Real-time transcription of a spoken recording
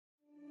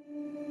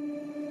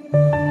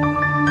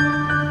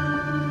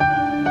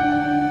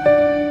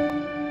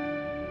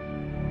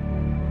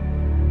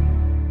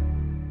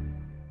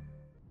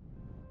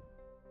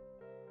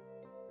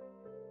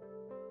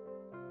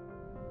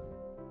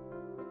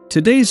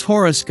Today's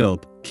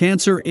horoscope,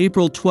 Cancer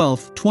April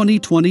 12,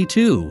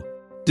 2022.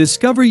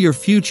 Discover your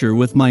future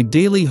with my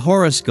daily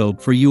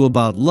horoscope for you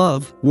about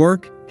love,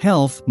 work,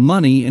 health,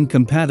 money and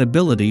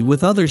compatibility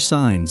with other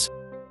signs.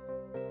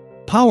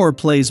 Power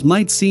plays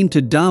might seem to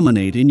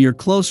dominate in your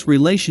close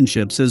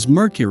relationships as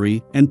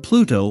Mercury and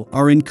Pluto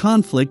are in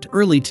conflict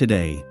early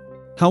today.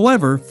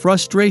 However,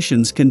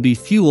 frustrations can be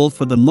fuel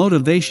for the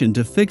motivation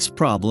to fix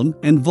problem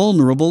and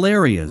vulnerable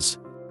areas.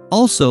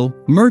 Also,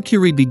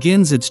 Mercury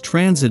begins its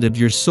transit of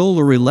your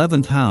solar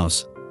 11th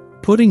house,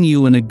 putting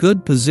you in a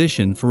good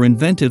position for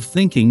inventive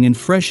thinking and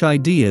fresh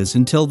ideas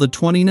until the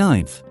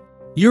 29th.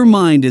 Your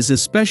mind is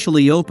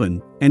especially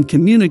open, and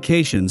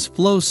communications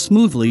flow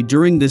smoothly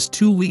during this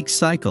 2-week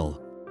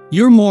cycle.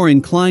 You're more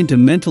inclined to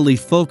mentally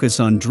focus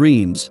on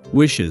dreams,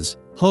 wishes,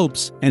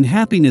 hopes, and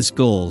happiness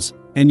goals,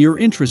 and you're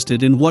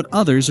interested in what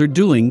others are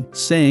doing,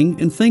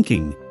 saying, and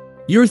thinking.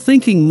 You're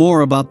thinking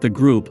more about the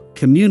group,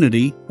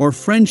 community, or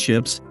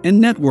friendships,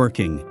 and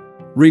networking.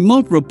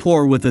 Remote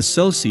rapport with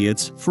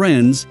associates,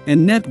 friends,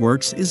 and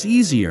networks is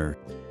easier.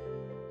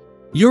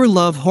 Your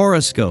love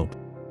horoscope.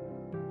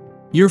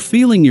 You're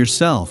feeling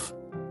yourself.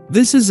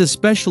 This is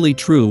especially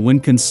true when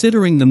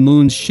considering the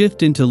moon's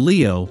shift into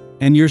Leo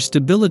and your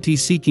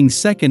stability-seeking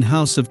second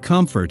house of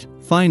comfort,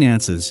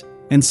 finances,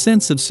 and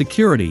sense of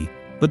security,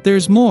 but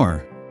there's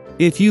more.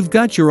 If you've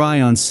got your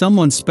eye on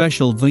someone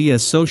special via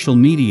social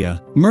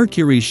media,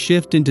 Mercury's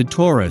shift into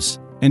Taurus,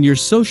 and your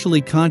socially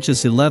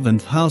conscious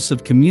 11th house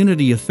of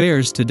community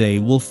affairs today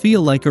will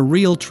feel like a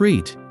real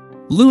treat.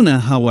 Luna,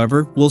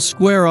 however, will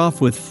square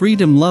off with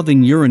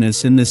freedom-loving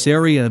Uranus in this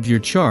area of your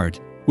chart,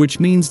 which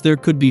means there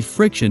could be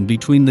friction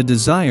between the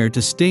desire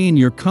to stay in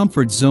your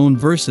comfort zone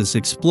versus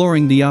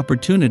exploring the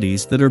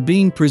opportunities that are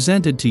being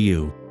presented to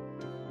you.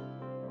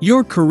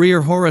 Your career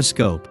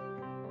horoscope.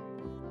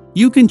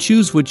 You can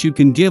choose what you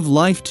can give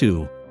life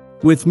to.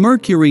 With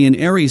Mercury in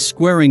Aries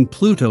squaring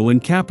Pluto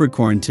in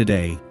Capricorn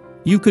today,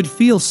 you could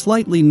feel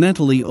slightly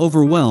mentally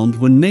overwhelmed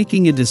when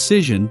making a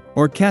decision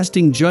or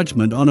casting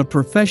judgment on a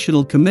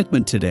professional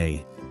commitment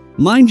today.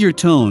 Mind your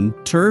tone,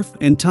 turf,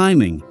 and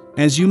timing,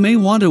 as you may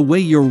want to weigh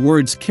your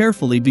words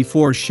carefully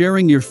before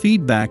sharing your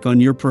feedback on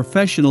your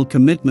professional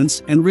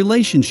commitments and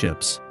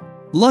relationships.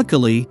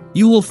 Luckily,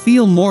 you will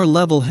feel more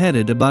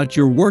level-headed about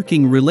your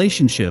working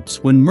relationships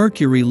when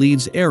Mercury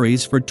leaves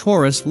Aries for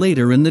Taurus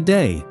later in the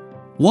day.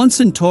 Once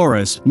in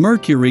Taurus,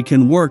 Mercury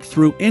can work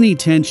through any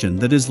tension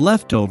that is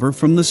left over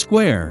from the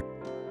square.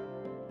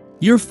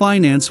 Your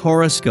finance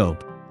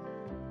horoscope.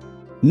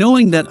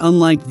 Knowing that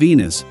unlike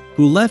Venus,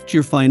 who left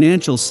your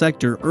financial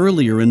sector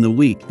earlier in the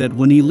week, that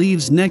when he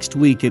leaves next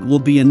week it will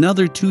be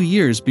another 2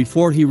 years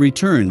before he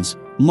returns,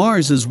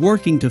 Mars is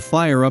working to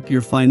fire up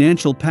your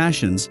financial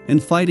passions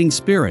and fighting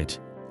spirit.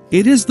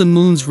 It is the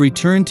moon's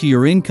return to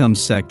your income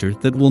sector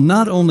that will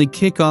not only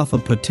kick off a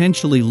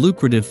potentially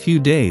lucrative few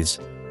days,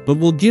 but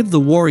will give the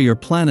warrior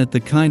planet the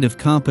kind of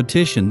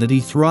competition that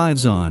he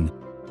thrives on.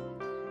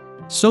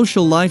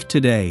 Social life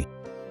today.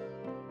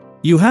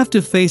 You have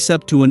to face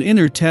up to an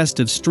inner test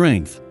of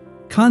strength,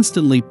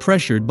 constantly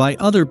pressured by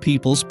other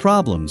people's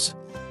problems.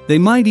 They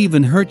might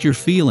even hurt your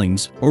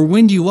feelings or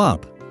wind you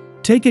up.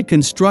 Take a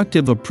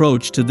constructive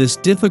approach to this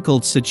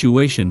difficult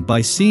situation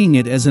by seeing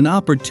it as an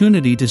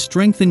opportunity to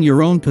strengthen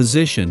your own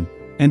position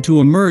and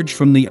to emerge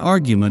from the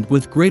argument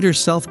with greater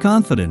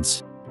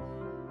self-confidence.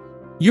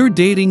 Your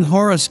dating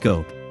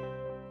horoscope.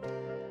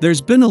 There's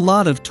been a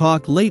lot of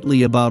talk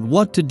lately about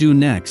what to do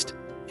next.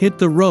 Hit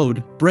the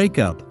road, break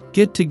up,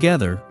 get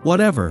together,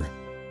 whatever.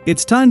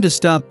 It's time to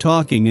stop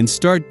talking and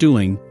start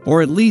doing,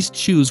 or at least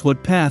choose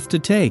what path to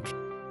take.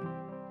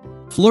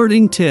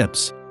 Flirting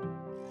tips.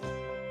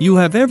 You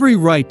have every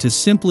right to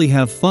simply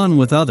have fun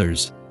with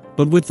others,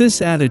 but with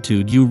this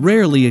attitude you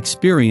rarely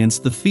experience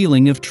the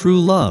feeling of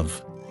true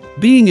love.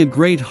 Being a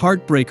great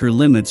heartbreaker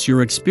limits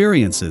your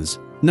experiences,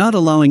 not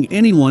allowing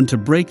anyone to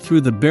break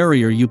through the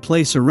barrier you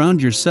place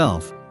around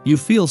yourself. You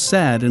feel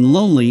sad and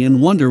lonely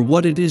and wonder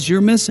what it is you're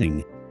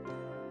missing.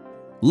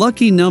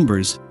 Lucky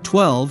numbers: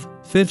 12,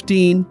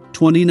 15,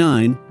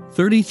 29,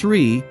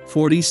 33,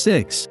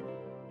 46.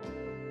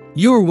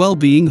 Your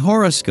well-being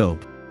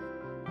horoscope.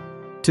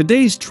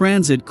 Today's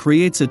transit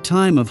creates a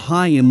time of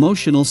high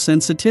emotional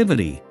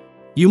sensitivity.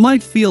 You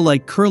might feel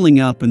like curling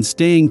up and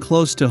staying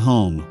close to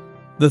home.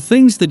 The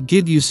things that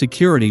give you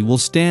security will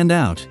stand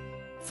out.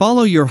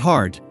 Follow your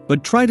heart,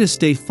 but try to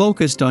stay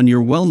focused on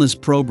your wellness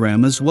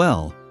program as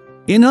well.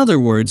 In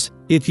other words,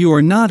 if you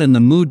are not in the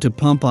mood to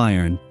pump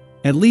iron,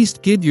 at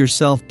least give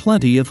yourself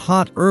plenty of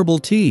hot herbal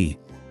tea.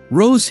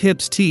 Rose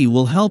hips tea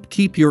will help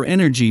keep your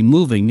energy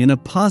moving in a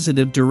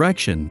positive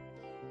direction.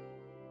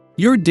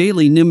 Your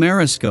daily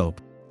numeroscope.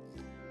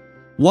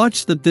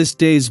 Watch that this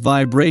day's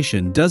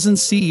vibration doesn't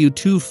see you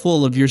too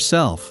full of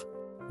yourself.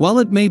 While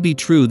it may be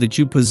true that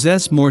you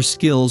possess more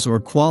skills or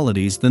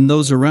qualities than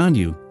those around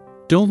you,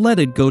 don't let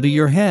it go to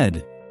your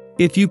head.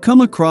 If you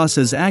come across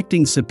as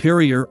acting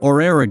superior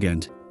or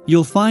arrogant,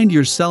 you'll find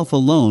yourself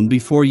alone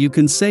before you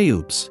can say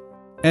oops.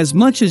 As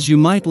much as you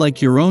might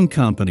like your own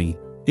company,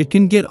 it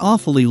can get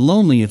awfully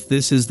lonely if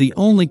this is the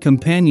only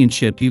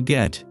companionship you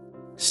get.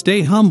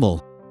 Stay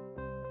humble.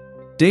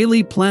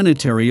 Daily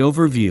planetary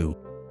overview.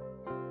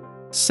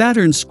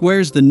 Saturn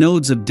squares the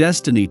nodes of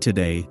destiny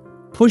today,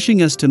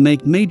 pushing us to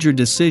make major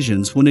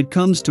decisions when it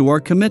comes to our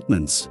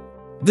commitments.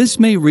 This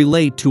may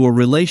relate to a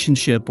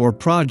relationship or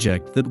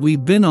project that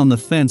we've been on the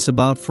fence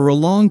about for a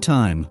long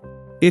time.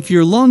 If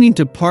you're longing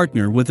to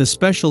partner with a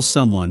special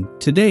someone,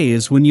 today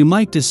is when you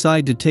might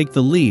decide to take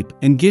the leap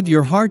and give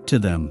your heart to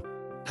them.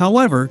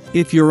 However,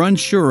 if you're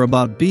unsure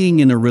about being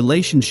in a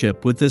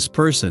relationship with this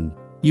person,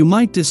 you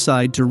might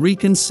decide to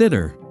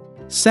reconsider.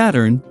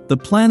 Saturn, the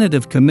planet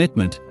of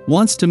commitment,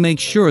 wants to make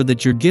sure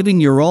that you're giving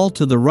your all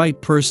to the right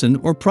person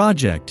or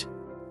project.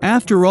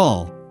 After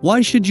all,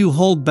 why should you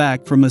hold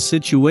back from a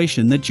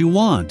situation that you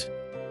want?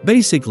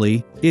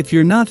 Basically, if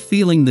you're not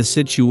feeling the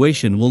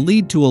situation will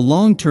lead to a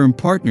long-term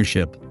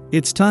partnership,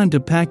 it's time to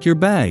pack your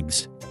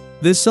bags.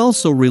 This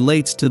also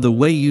relates to the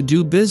way you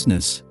do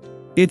business.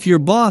 If your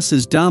boss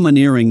is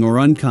domineering or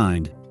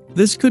unkind,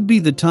 this could be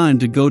the time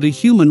to go to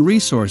human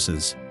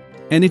resources.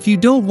 And if you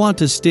don't want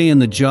to stay in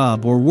the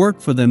job or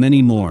work for them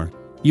anymore,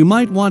 you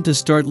might want to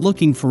start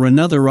looking for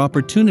another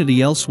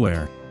opportunity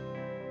elsewhere.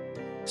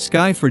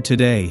 Sky for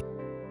today.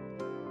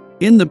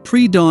 In the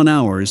pre-dawn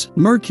hours,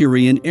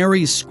 Mercury in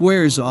Aries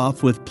squares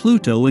off with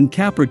Pluto in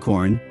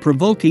Capricorn,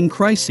 provoking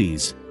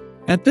crises.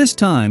 At this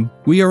time,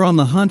 we are on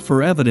the hunt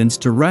for evidence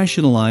to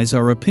rationalize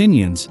our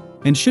opinions,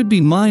 and should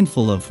be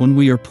mindful of when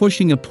we are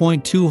pushing a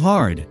point too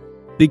hard.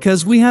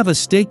 Because we have a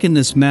stake in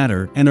this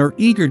matter and are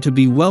eager to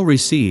be well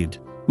received,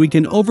 we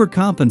can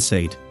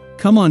overcompensate,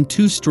 come on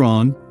too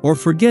strong, or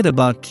forget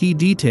about key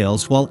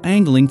details while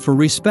angling for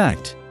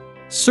respect.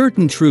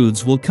 Certain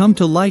truths will come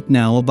to light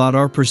now about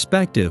our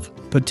perspective,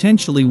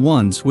 potentially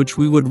ones which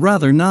we would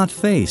rather not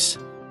face.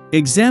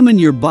 Examine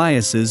your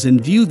biases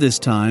and view this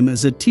time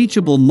as a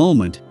teachable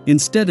moment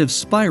instead of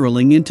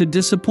spiraling into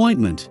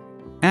disappointment.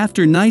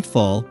 After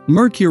nightfall,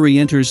 Mercury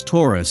enters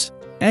Taurus,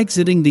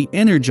 exiting the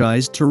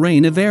energized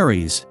terrain of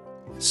Aries.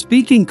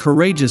 Speaking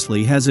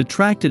courageously has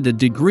attracted a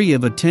degree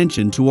of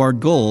attention to our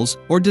goals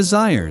or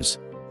desires.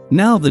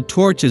 Now the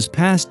torch is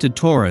passed to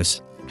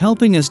Taurus,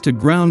 helping us to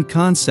ground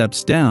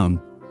concepts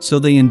down, so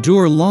they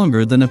endure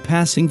longer than a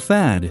passing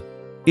fad.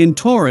 In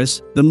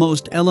Taurus, the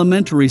most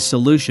elementary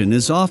solution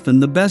is often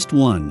the best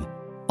one.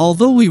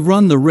 Although we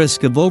run the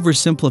risk of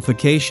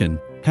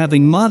oversimplification,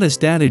 having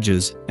modest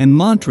adages and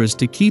mantras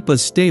to keep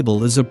us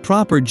stable is a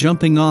proper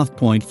jumping-off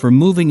point for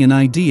moving an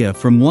idea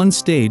from one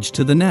stage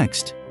to the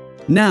next.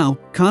 Now,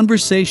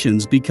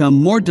 conversations become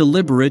more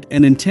deliberate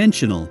and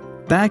intentional,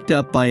 backed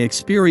up by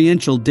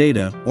experiential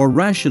data or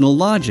rational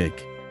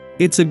logic.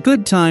 It's a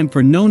good time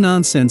for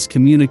no-nonsense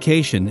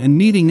communication and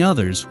meeting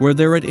others where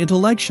they're at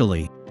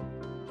intellectually.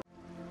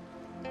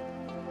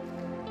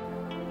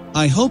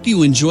 I hope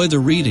you enjoy the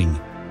reading.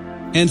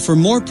 And for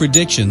more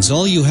predictions,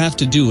 all you have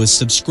to do is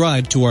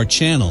subscribe to our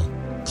channel,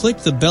 click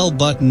the bell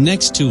button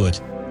next to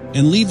it,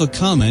 and leave a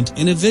comment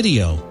in a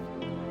video.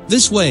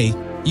 This way,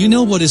 you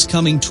know what is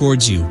coming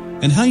towards you,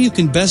 and how you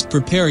can best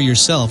prepare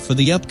yourself for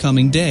the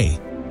upcoming day.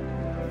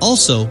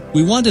 Also,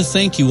 we want to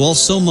thank you all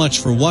so much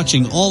for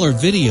watching all our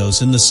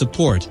videos and the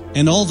support,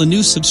 and all the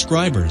new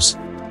subscribers.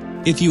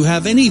 If you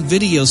have any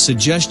video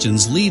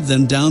suggestions, leave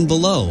them down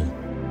below.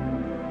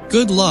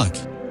 Good luck!